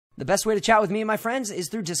The best way to chat with me and my friends is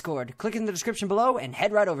through Discord. Click in the description below and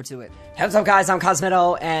head right over to it. Hey, what's up guys, I'm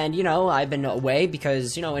Cosmitto, and I've been away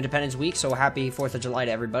because, Independence Week, so happy 4th of July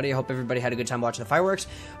to everybody. I hope everybody had a good time watching the fireworks,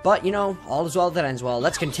 but, all is well that ends well.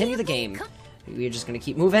 Let's continue the game. We're just gonna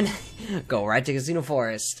keep moving. Go right to Casino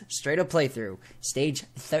Forest. Straight up playthrough. Stage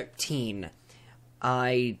 13.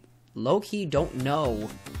 I low-key don't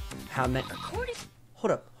know how many...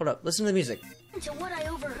 Hold up. Listen to the music. To what I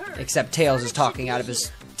overheard. Except Tails is talking out of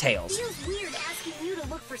his tails. Feels weird asking you to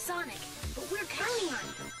look for Sonic, but we're counting on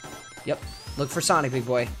you. Yep. Look for Sonic, big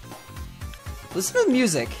boy. Listen to the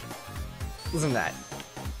music. Listen to that.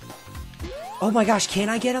 Oh my gosh, can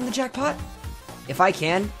I get on the jackpot? If I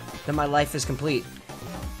can, then my life is complete.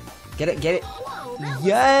 Get it? Whoa,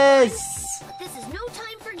 yes! But this is no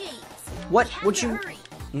time for games. What you... Hurry.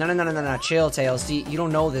 No. Chill, Tails. See, you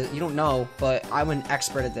don't know this. You don't know, but I'm an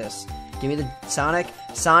expert at this. Give me the Sonic.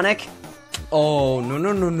 Oh,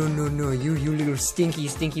 no. You little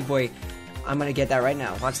stinky boy. I'm gonna get that right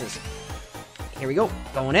now. Watch this. Here we go.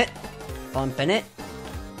 Going it. Bumping it.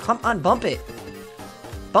 Come on, bump it.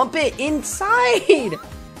 Bump it inside.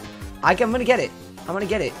 I'm gonna get it.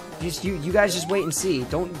 You guys just wait and see.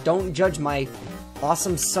 Don't judge my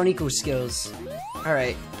awesome Sonico skills.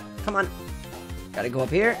 Alright. Come on. Gotta go up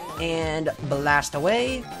here and blast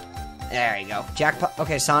away. There you go. Jackpot.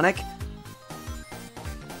 Okay, Sonic.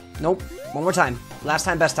 Nope. One more time. Last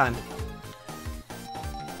time, best time.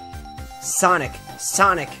 Sonic.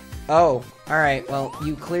 Oh, alright. Well,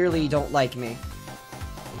 you clearly don't like me.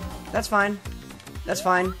 That's fine.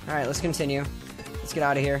 Alright, let's continue. Let's get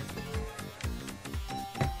out of here.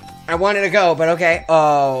 I wanted to go, but okay.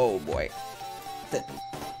 Oh, boy.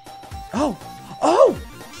 Oh!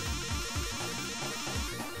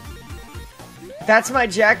 That's my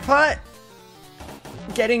jackpot?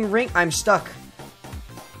 Getting ring... I'm stuck.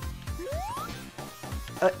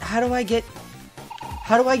 How do I get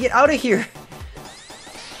out of here?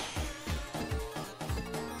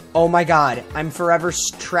 Oh my god. I'm forever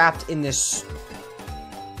trapped in this...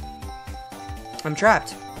 I'm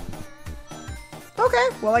trapped. Okay,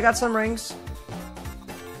 well I got some rings.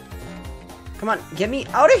 Come on, get me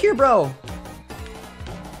out of here, bro!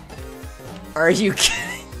 Are you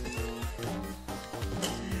kidding?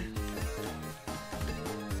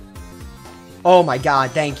 Oh my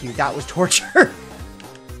god, thank you. That was torture.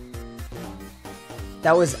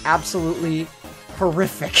 That was absolutely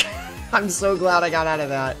horrific. I'm so glad I got out of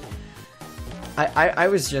that. I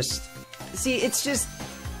was just... See, it's just...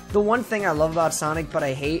 The one thing I love about Sonic, but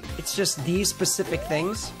I hate, it's just these specific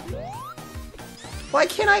things. Why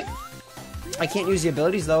can't I can't use the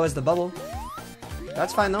abilities, though, as the bubble.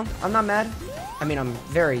 That's fine, though. I'm not mad. I mean, I'm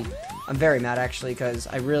very mad, actually, because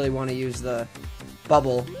I really want to use the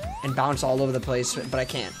bubble and bounce all over the place, but I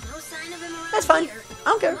can't. No sign of him around That's fine. here. I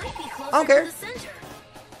don't care. Might be closer I don't care. to the center.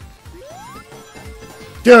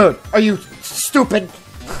 Dude, are you stupid?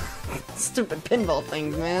 Stupid pinball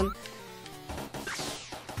things, man.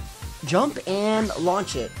 Jump and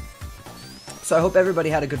launch it. So I hope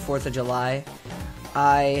everybody had a good 4th of July.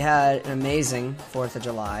 I had an amazing 4th of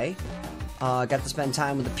July. Got to spend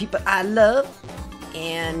time with the people I love.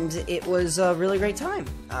 And it was a really great time.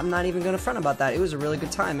 I'm not even going to front about that. It was a really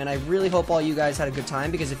good time. And I really hope all you guys had a good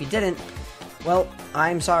time. Because if you didn't, well,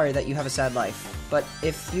 I'm sorry that you have a sad life. But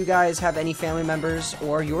if you guys have any family members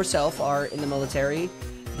or yourself are in the military,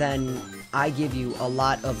 then I give you a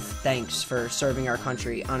lot of thanks for serving our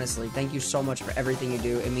country. Honestly, thank you so much for everything you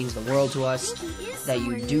do. It means the world to us that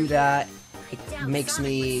you do that. It makes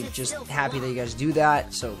me just happy that you guys do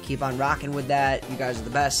that. So keep on rocking with that. You guys are the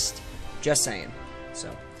best. Just saying. So,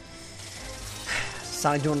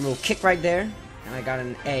 Sonic doing a little kick right there. And I got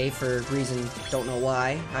an A for a reason, don't know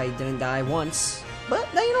why. I didn't die once. But,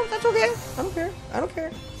 that's okay. I don't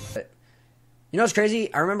care. But, what's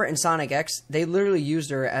crazy? I remember in Sonic X, they literally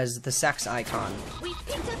used her as the sex icon. We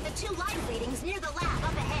picked up the 2 live readings near the lab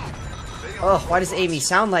up ahead. Oh, why does Amy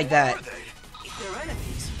sound like that? If they're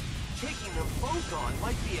enemies, taking the photon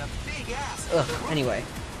might be a big ask. Ugh, anyway.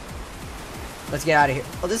 Let's get out of here.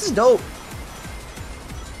 Oh, this is dope.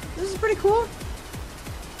 This is pretty cool.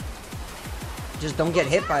 Just don't get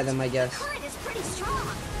hit by them, I guess. The current is pretty strong.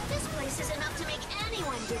 This place is enough to make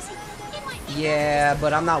anyone dizzy. It might be Yeah,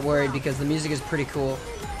 but I'm not worried because the music is pretty cool.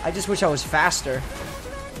 I just wish I was faster.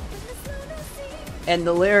 And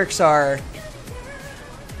the lyrics are...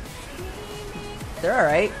 They're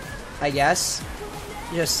alright, I guess.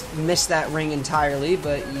 Just missed that ring entirely,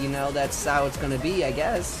 but, that's how it's gonna be, I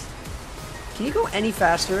guess. Can you go any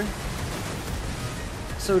faster?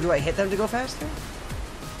 So do I hit them to go faster?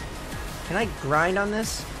 Can I grind on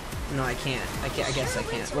this? No, I can't. I guess I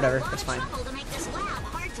can't. Whatever, that's fine.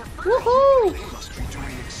 to find. Woohoo! They must be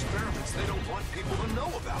doing experiments they don't want people to know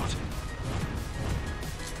about.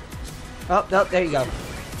 Oh, no, there you go.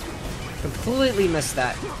 Completely missed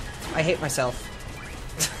that. I hate myself.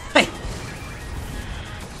 I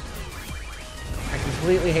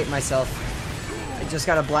completely hate myself. I just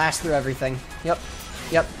gotta blast through everything. Yep.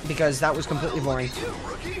 Yep, because that was completely boring. You,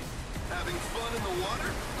 rookie? Having fun in the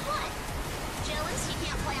water? What? Jealous you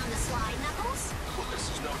can't play on the slide, Knuckles? Well, this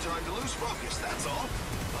is no time to lose focus, that's all.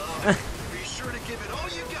 Be sure to give it all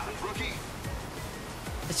you got, rookie.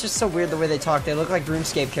 It's just so weird the way they talk. They look like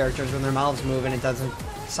RuneScape characters when their mouths move and it doesn't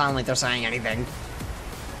sound like they're saying anything.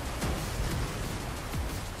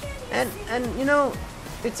 And you know,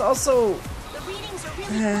 it's also... The readings are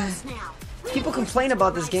really close now. People complain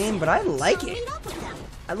about this game, but I like it. Meet up with them.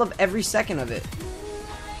 I love every second of it.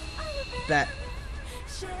 That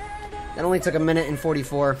only took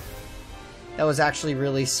 1:44. That was actually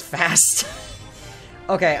really fast.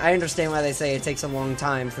 Okay, I understand why they say it takes a long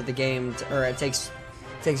time for the game to, or it takes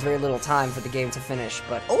very little time for the game to finish,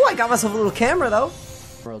 but oh, I got myself a little camera though.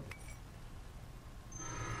 World.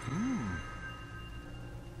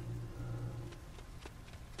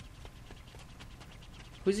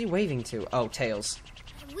 Who's he waving to? Oh, Tails.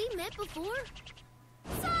 Have we met before?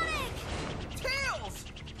 Sonic! Tails!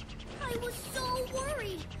 I was so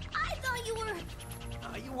worried. I thought you were...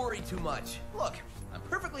 You worry too much. Look, I'm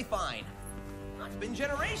perfectly fine. It's been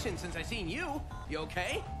generations since I seen you. You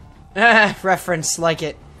okay? Reference, like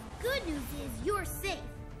it. Good news is you're safe.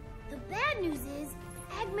 The bad news is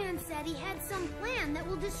Eggman said he had some plan that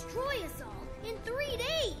will destroy us all in 3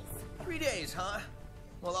 days. 3 days, huh?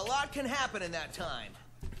 Well, a lot can happen in that time.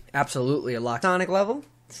 Absolutely, a lock. Sonic level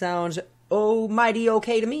sounds almighty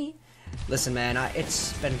okay to me. Listen, man,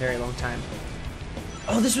 it's been a very long time.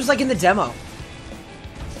 Oh, this was like in the demo,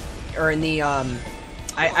 or in the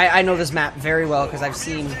I know this map very well because I've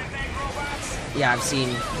seen. Yeah, I've seen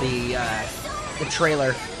the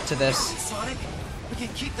trailer to this. Sonic, we can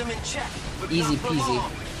keep them in check. But Easy not for peasy.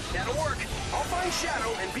 long. That'll work. I'll find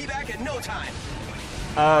Shadow and be back in no time.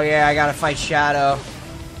 Oh yeah, I gotta fight Shadow.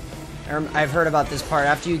 I've heard about this part.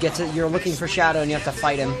 After you're looking for Shadow and you have to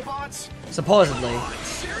fight him. Robots? Supposedly.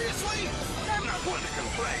 Seriously? I'm not one to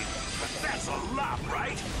complain, but that's a lot,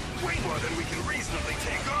 right? Way more than we can reasonably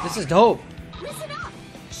take on. This is dope. Listen up.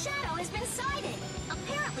 Shadow has been sighted.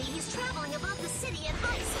 Apparently he's traveling above the city at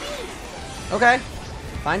high speed. Okay.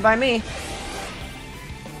 Fine by me.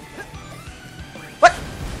 What?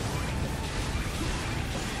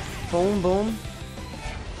 Boom, boom.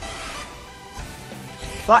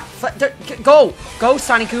 Go! Go,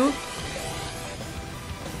 Sonic-Goo!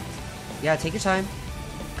 Yeah, take your time.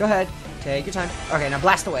 Go ahead. Take your time. Okay, now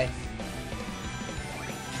blast away.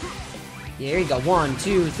 There you go. 1,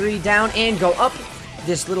 2, 3, down, and go up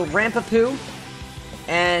this little ramp of poo.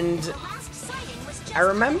 And The last sighting was just I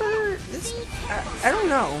remember this. I don't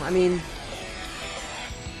know. I mean,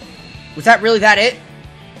 was that really that it?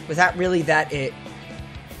 Was that really that it?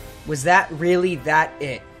 Was that really that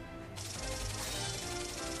it?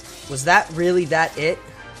 Was that really that it?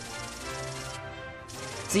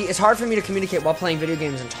 See, it's hard for me to communicate while playing video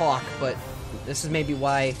games and talk, but this is maybe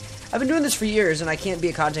why I've been doing this for years and I can't be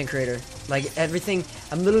a content creator. Like, everything,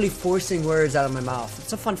 I'm literally forcing words out of my mouth.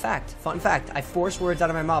 It's a fun fact. Fun fact. I force words out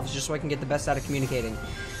of my mouth just so I can get the best out of communicating.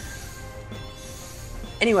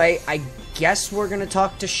 Anyway, I guess we're gonna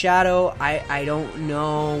talk to Shadow. I don't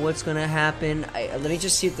know what's gonna happen. Let me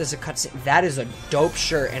just see if there's a cutscene. That is a dope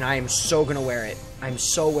shirt, and I am so gonna wear it. I'm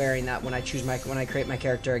so wearing that when I create my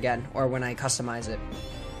character again, or when I customize it.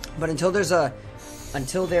 But until there is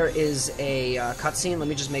a cutscene, let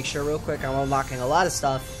me just make sure real quick. I'm unlocking a lot of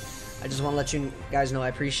stuff. I just want to let you guys know I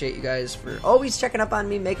appreciate you guys for always checking up on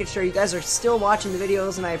me, making sure you guys are still watching the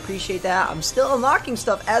videos, and I appreciate that. I'm still unlocking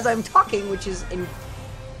stuff as I'm talking, which is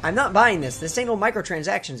I'm not buying this. This ain't no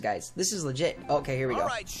microtransactions, guys. This is legit. Okay, here we go. All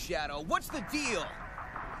right, Shadow, what's the deal?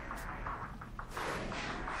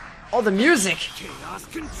 Oh, the music! Chaos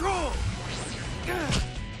control!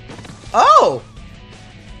 Oh!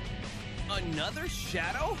 Another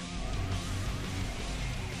Shadow?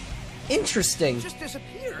 Interesting. Just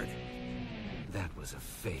disappeared. That was a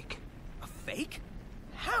fake. A fake?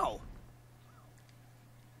 How?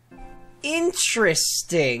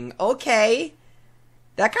 Interesting. Okay.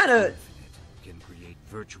 That kind of... Can create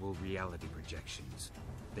virtual reality projections.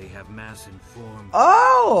 They have mass and form,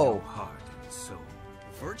 Oh! no heart and soul.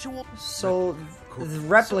 Virtual? So, the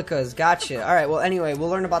replicas, gotcha. Alright, well, anyway, we'll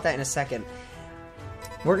learn about that in a second.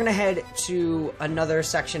 We're gonna head to another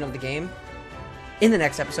section of the game in the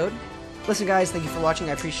next episode. Listen, guys, thank you for watching.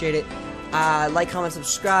 I appreciate it. Like, comment,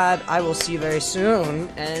 subscribe. I will see you very soon.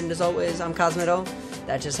 And as always, I'm Cosmitto.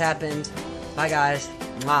 That just happened. Bye, guys.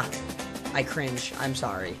 Mwah. I cringe. I'm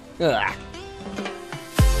sorry. Ugh.